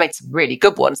 I've made some really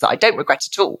good ones that I don't regret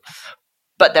at all.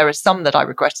 But there are some that I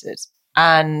regretted.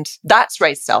 And that's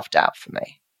raised self-doubt for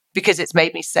me because it's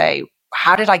made me say,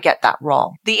 how did I get that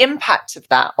wrong? The impact of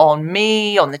that on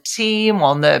me, on the team,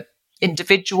 on the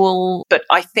individual. But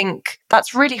I think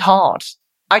that's really hard.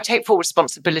 I take full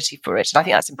responsibility for it. And I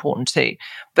think that's important too.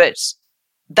 But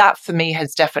that for me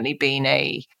has definitely been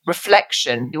a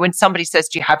reflection. When somebody says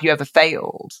to you, have you ever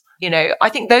failed? I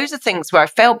think those are things where I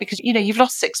failed because, you've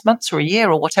lost 6 months or a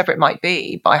year or whatever it might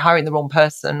be by hiring the wrong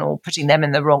person or putting them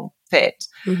in the wrong fit.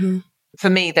 For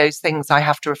me, those things I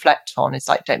have to reflect on is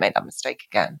like, don't make that mistake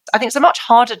again. I think it's a much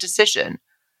harder decision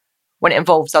when it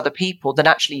involves other people than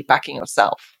actually backing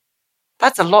yourself.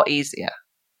 That's a lot easier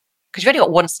because you've only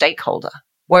got one stakeholder.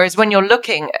 Whereas when you're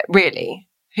looking at really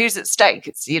who's at stake,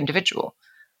 it's the individual.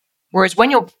 Whereas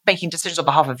when you're making decisions on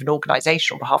behalf of an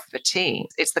organization, on behalf of a team,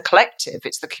 it's the collective,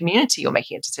 it's the community you're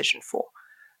making a decision for.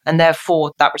 And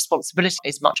therefore, that responsibility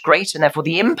is much greater. And therefore,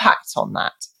 the impact on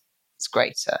that is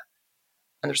greater.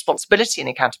 And the responsibility and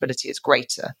accountability is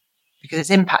greater because it's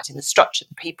impacting the structure,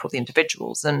 the people, the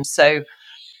individuals. And so,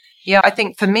 I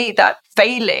think for me, that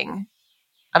failing,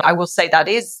 and I will say that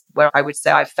is where I would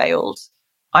say I've failed.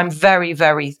 I'm very,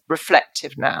 very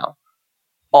reflective now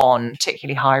on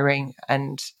particularly hiring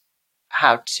and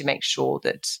how to make sure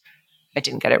that I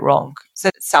didn't get it wrong. So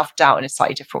self-doubt in a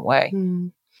slightly different way.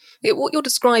 What you're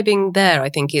describing there, I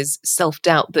think, is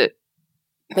self-doubt that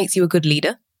makes you a good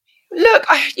leader. Look,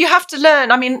 you have to learn.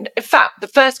 I mean, in fact, the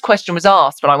first question was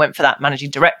asked when I went for that managing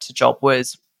director job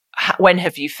was, when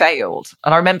have you failed?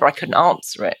 And I remember I couldn't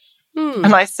answer it.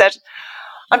 And I said,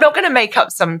 I'm not going to make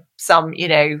up some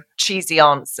cheesy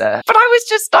answer. But I was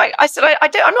just like, I said,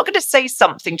 I'm not going to say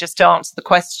something just to answer the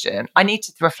question. I need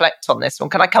to reflect on this one.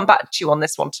 Can I come back to you on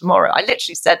this one tomorrow? I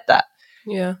literally said that.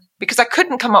 Yeah. Because I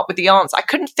couldn't come up with the answer. I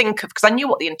couldn't think of, because I knew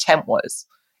what the intent was.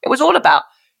 It was all about,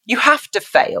 you have to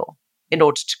fail in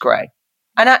order to grow.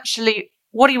 And actually,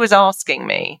 what he was asking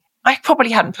me, I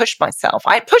probably hadn't pushed myself.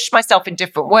 I had pushed myself in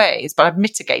different ways, but I've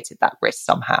mitigated that risk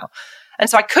somehow. And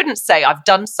so I couldn't say I've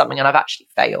done something and I've actually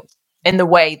failed in the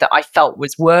way that I felt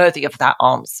was worthy of that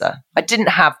answer. I didn't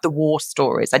have the war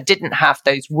stories. I didn't have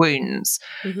those wounds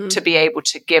to be able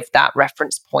to give that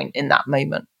reference point in that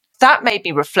moment. That made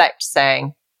me reflect,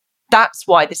 saying, that's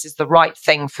why this is the right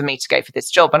thing for me to go for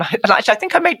this job. And actually, I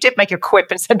think I did make a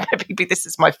quip and said, maybe this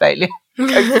is my failure, go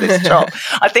for this job.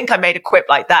 I think I made a quip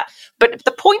like that. But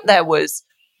the point there was,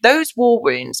 those war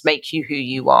wounds make you who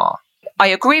you are. I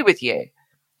agree with you.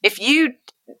 If you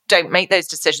don't make those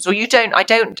decisions, or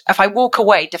if I walk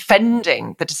away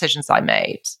defending the decisions I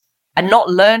made and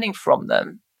not learning from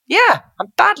them, I'm a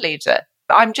bad leader.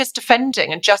 I'm just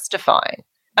defending and justifying.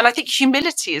 And I think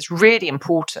humility is really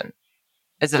important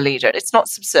as a leader. It's not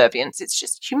subservience. It's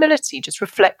just humility, just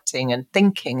reflecting and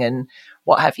thinking and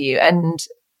what have you. And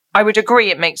I would agree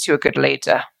it makes you a good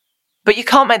leader. But you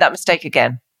can't make that mistake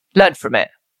again. Learn from it.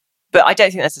 But I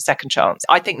don't think there's a second chance.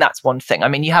 I think that's one thing. I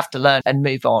mean, you have to learn and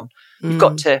move on. You've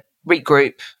got to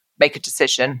regroup, make a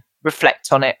decision,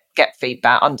 reflect on it, get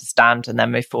feedback, understand, and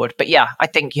then move forward. But yeah, I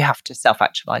think you have to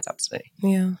self-actualize, absolutely.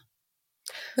 Yeah.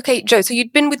 Okay, Jo, so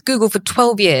you'd been with Google for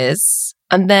 12 years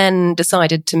and then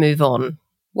decided to move on.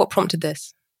 What prompted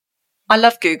this? I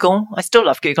love Google. I still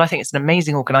love Google. I think it's an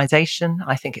amazing organization.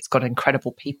 I think it's got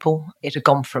incredible people. It had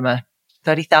gone from a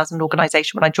 30,000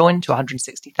 organization when I joined to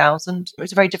 160,000. It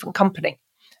was a very different company.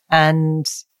 And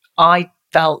I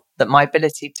felt that my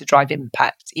ability to drive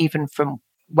impact, even from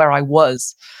where I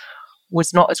was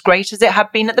not as great as it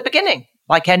had been at the beginning.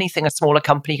 Like anything, a smaller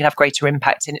company can have greater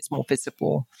impact in, it's more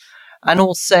visible. And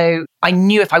also, I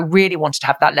knew if I really wanted to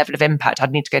have that level of impact,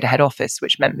 I'd need to go to head office,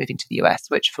 which meant moving to the US,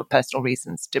 which for personal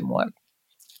reasons didn't work.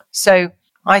 So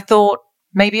I thought,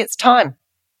 maybe it's time.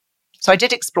 So I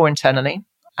did explore internally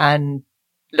and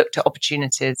looked at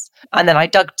opportunities. And then I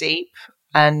dug deep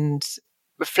and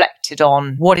reflected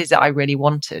on what is it I really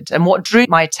wanted. And what drew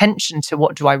my attention to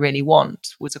what do I really want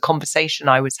was a conversation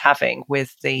I was having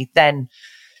with the then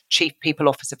chief people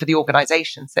officer for the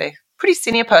organization. So pretty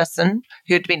senior person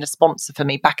who had been a sponsor for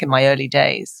me back in my early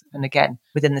days. And again,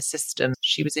 within the system,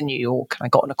 she was in New York and I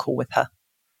got on a call with her.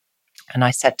 And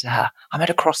I said to her, I'm at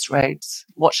a crossroads.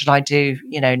 What should I do,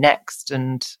 next?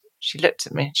 And she looked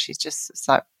at me and she's just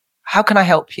like, how can I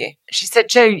help you? She said,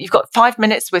 Jo, you've got 5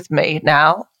 minutes with me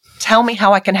now. Tell me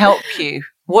how I can help you.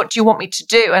 What do you want me to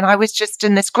do? And I was just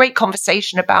in this great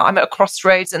conversation about I'm at a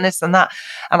crossroads and this and that.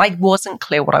 And I wasn't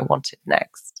clear what I wanted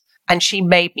next. And she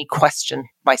made me question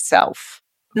myself.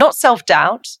 Not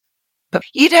self-doubt, but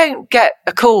you don't get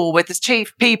a call with the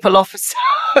chief people officer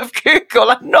of Google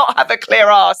and not have a clear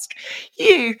ask.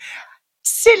 You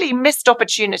silly missed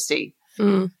opportunity.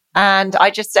 And I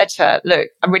just said to her, look,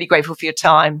 I'm really grateful for your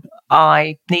time.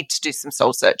 I need to do some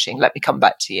soul searching. Let me come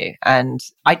back to you. And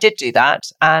I did do that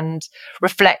and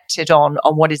reflected on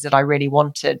what is it I really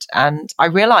wanted. And I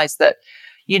realized that,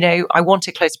 I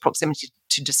wanted close proximity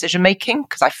to decision making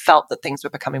because I felt that things were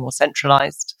becoming more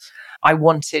centralized. I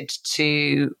wanted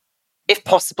to, if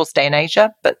possible, stay in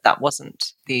Asia, but that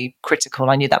wasn't the critical.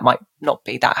 I knew that might not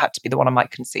be, that had to be the one I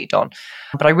might concede on.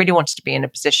 But I really wanted to be in a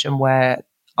position where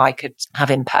I could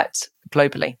have impact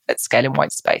globally at scale in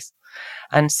white space.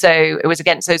 And so it was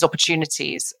against those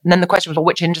opportunities. And then the question was, well,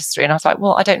 which industry? And I was like,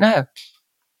 well, I don't know.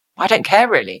 I don't care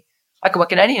really. I can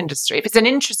work in any industry. If it's an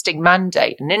interesting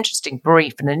mandate, an interesting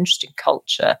brief, an interesting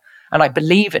culture, and I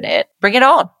believe in it, bring it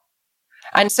on.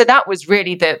 And so that was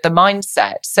really the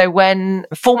mindset. So when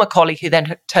a former colleague who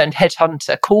then turned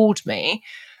headhunter called me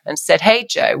and said, hey,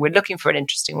 Jo, we're looking for an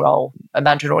interesting role, a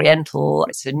Mandarin Oriental.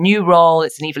 It's a new role.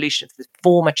 It's an evolution of the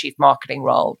former chief marketing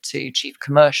role to chief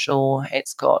commercial.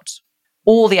 It's got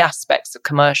all the aspects of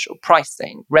commercial,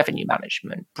 pricing, revenue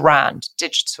management, brand,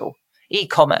 digital,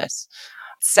 e-commerce,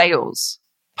 sales,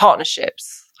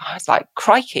 partnerships. I was like,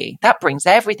 crikey, that brings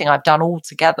everything I've done all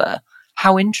together.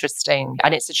 How interesting.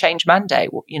 And it's a change mandate.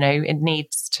 It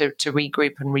needs to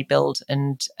regroup and rebuild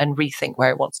and rethink where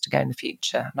it wants to go in the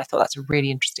future. And I thought that's a really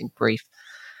interesting brief.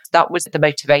 That was the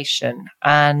motivation.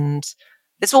 And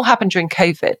this all happened during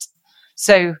COVID.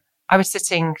 So I was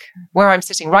sitting where I'm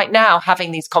sitting right now,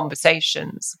 having these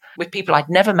conversations with people I'd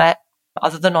never met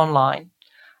other than online.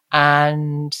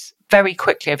 And very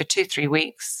quickly, over 2-3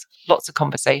 weeks, lots of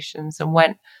conversations and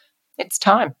went, it's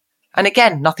time. And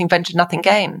again, nothing ventured, nothing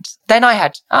gained. Then I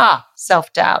had,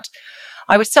 self-doubt.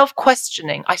 I was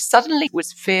self-questioning. I suddenly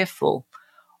was fearful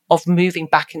of moving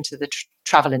back into the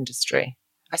travel industry.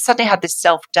 I suddenly had this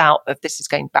self-doubt of this is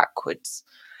going backwards.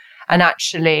 And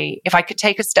actually, if I could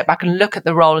take a step back and look at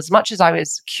the role, as much as I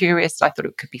was curious, I thought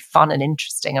it could be fun and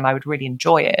interesting and I would really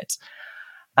enjoy it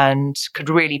and could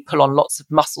really pull on lots of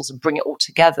muscles and bring it all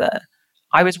together.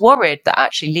 I was worried that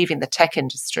actually leaving the tech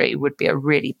industry would be a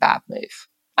really bad move.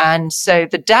 And so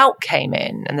the doubt came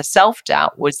in, and the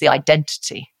self-doubt was the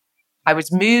identity. I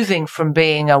was moving from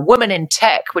being a woman in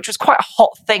tech, which was quite a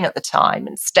hot thing at the time,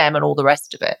 and STEM and all the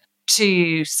rest of it,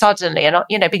 to suddenly,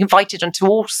 being invited onto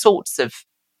all sorts of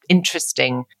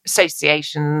interesting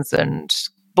associations and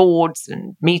boards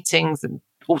and meetings and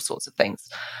all sorts of things,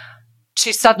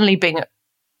 to suddenly being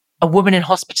a woman in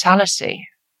hospitality.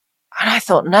 And I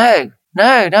thought, no,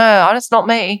 that's not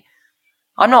me.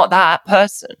 I'm not that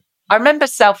person. I remember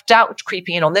self-doubt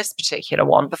creeping in on this particular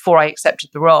one before I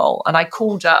accepted the role. And I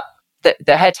called up the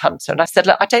headhunter and I said,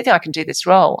 look, I don't think I can do this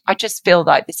role. I just feel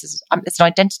like it's an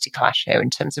identity clash here in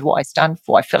terms of what I stand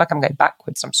for. I feel like I'm going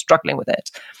backwards. I'm struggling with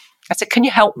it. I said, can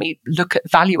you help me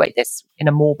evaluate this in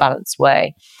a more balanced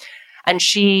way? And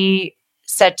she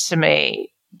said to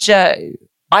me, Jo,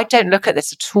 I don't look at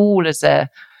this at all as a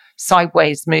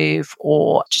sideways move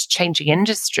or just changing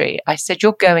industry. I said,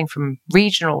 you're going from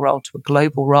regional role to a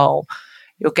global role.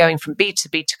 You're going from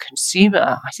B2B to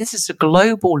consumer. I said, this is a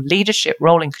global leadership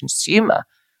role in consumer.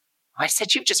 I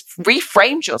said, you've just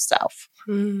reframed yourself.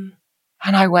 And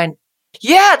I went,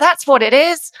 yeah, that's what it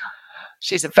is.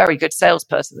 She's a very good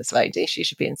salesperson, this lady. She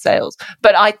should be in sales.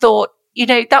 But I thought,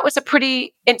 that was a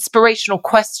pretty inspirational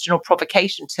question or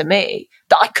provocation to me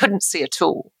that I couldn't see at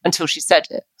all until she said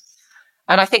it.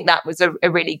 And I think that was a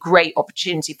really great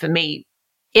opportunity for me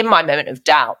in my moment of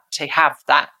doubt to have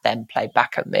that then played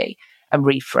back at me and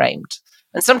reframed.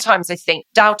 And sometimes I think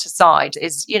doubt aside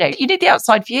is, you need the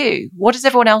outside view. What is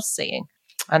everyone else seeing?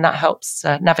 And that helps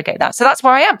navigate that. So that's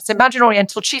where I am. So Mandarin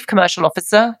Oriental Chief Commercial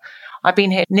Officer. I've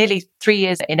been here nearly 3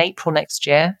 years in April next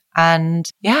year. And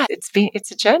yeah,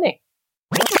 it's a journey.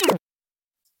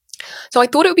 So I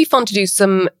thought it would be fun to do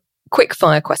some quick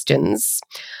fire questions.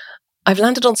 I've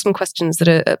landed on some questions that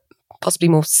are possibly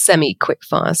more semi-quick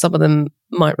fire. Some of them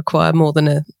might require more than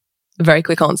a very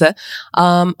quick answer.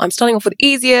 I'm starting off with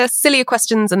easier, sillier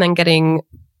questions and then getting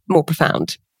more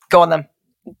profound. Go on then.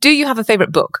 Do you have a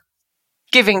favourite book?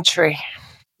 Giving Tree.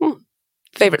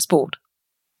 Favourite sport?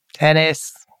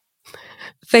 Tennis.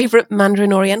 Favourite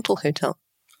Mandarin Oriental hotel?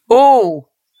 Oh,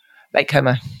 Lake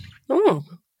Como.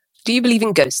 Do you believe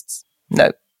in ghosts?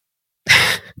 No.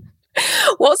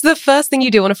 What's the first thing you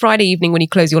do on a Friday evening when you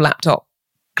close your laptop?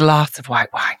 Glass of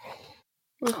white wine.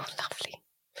 Oh, lovely.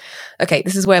 Okay,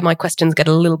 this is where my questions get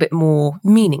a little bit more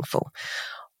meaningful.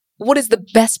 What is the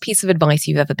best piece of advice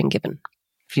you've ever been given?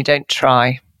 If you don't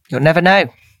try, you'll never know.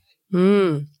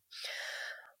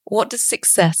 What does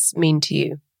success mean to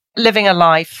you? Living a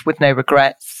life with no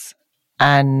regrets,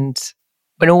 and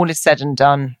when all is said and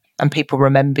done and people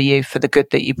remember you for the good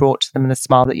that you brought to them and the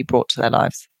smile that you brought to their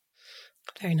lives.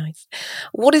 Very nice.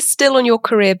 What is still on your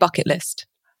career bucket list?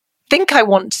 I think I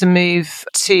want to move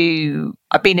to,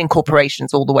 I've been in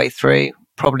corporations all the way through,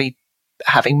 probably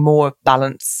having more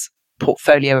balanced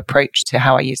portfolio approach to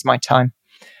how I use my time.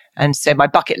 And so my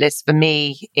bucket list for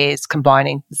me is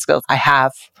combining the skills I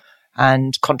have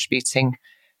and contributing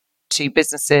to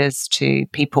businesses, to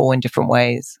people in different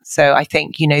ways. So I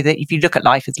think, that if you look at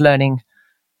life as learning,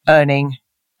 earning,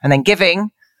 and then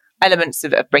giving, elements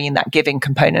of bringing that giving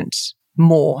component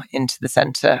more into the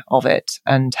center of it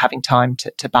and having time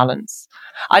to balance.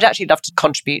 I'd actually love to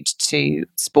contribute to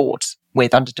sport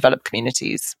with underdeveloped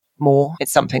communities more.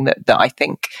 It's something that I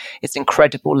think is an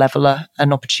incredible leveler,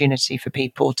 an opportunity for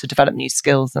people to develop new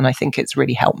skills. And I think it's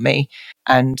really helped me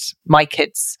and my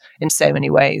kids in so many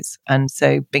ways. And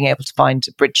so being able to find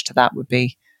a bridge to that would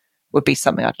be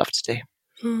something I'd love to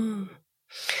do.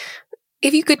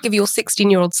 If you could give your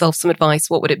 16-year-old self some advice,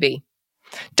 what would it be?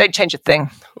 Don't change a thing.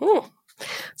 Ooh.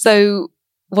 So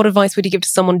what advice would you give to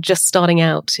someone just starting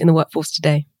out in the workforce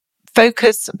today?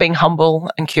 Focus on being humble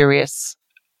and curious.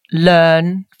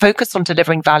 Learn, focus on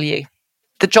delivering value.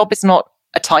 The job is not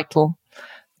a title.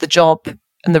 The job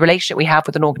and the relationship we have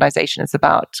with an organization is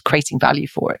about creating value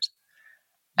for it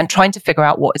and trying to figure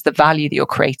out what is the value that you're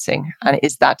creating and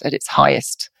is that at its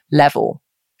highest level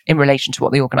in relation to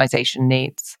what the organization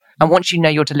needs. And once you know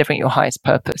you're delivering your highest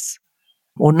purpose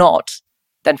or not,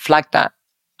 then flag that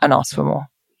and ask for more.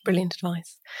 Brilliant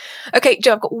advice. Okay,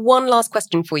 Jo, I've got one last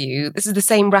question for you. This is the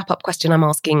same wrap-up question I'm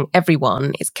asking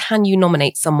everyone, is can you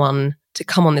nominate someone to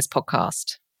come on this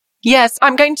podcast? Yes,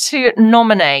 I'm going to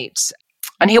nominate,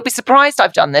 and he'll be surprised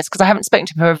I've done this because I haven't spoken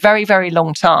to him for a very, very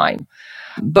long time,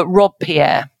 but Rob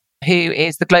Pierre, who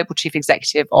is the global chief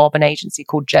executive of an agency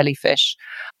called Jellyfish.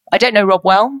 I don't know Rob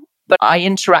well, but I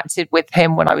interacted with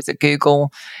him when I was at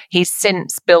Google. He's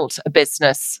since built a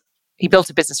business. He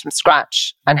built a business from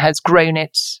scratch and has grown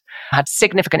it, had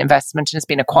significant investment and has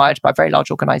been acquired by a very large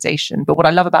organization. But what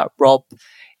I love about Rob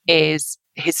is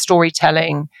his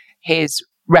storytelling, his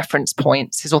reference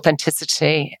points, his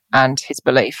authenticity and his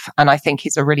belief. And I think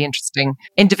he's a really interesting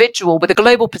individual with a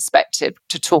global perspective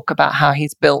to talk about how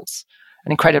he's built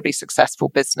an incredibly successful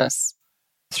business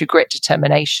through grit,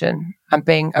 determination and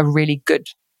being a really good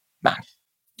man.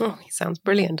 Oh, he sounds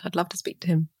brilliant. I'd love to speak to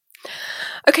him.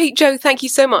 Okay, Jo, thank you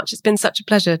so much. It's been such a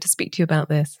pleasure to speak to you about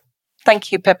this.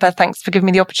 Thank you, Pippa. Thanks for giving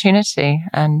me the opportunity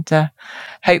and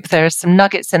hope there are some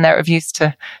nuggets in there of use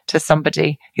to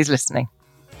somebody who's listening.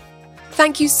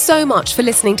 Thank you so much for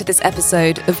listening to this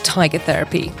episode of Tiger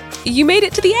Therapy. You made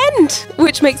it to the end,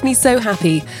 which makes me so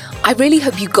happy. I really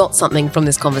hope you got something from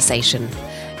this conversation.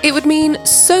 It would mean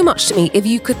so much to me if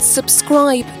you could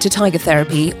subscribe to Tiger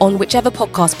Therapy on whichever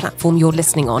podcast platform you're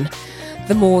listening on.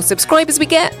 The more subscribers we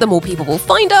get, the more people will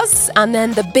find us, and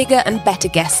then the bigger and better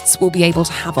guests we'll be able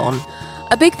to have on.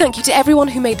 A big thank you to everyone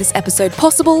who made this episode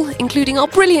possible, including our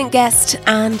brilliant guest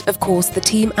and, of course, the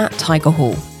team at Tiger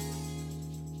Hall.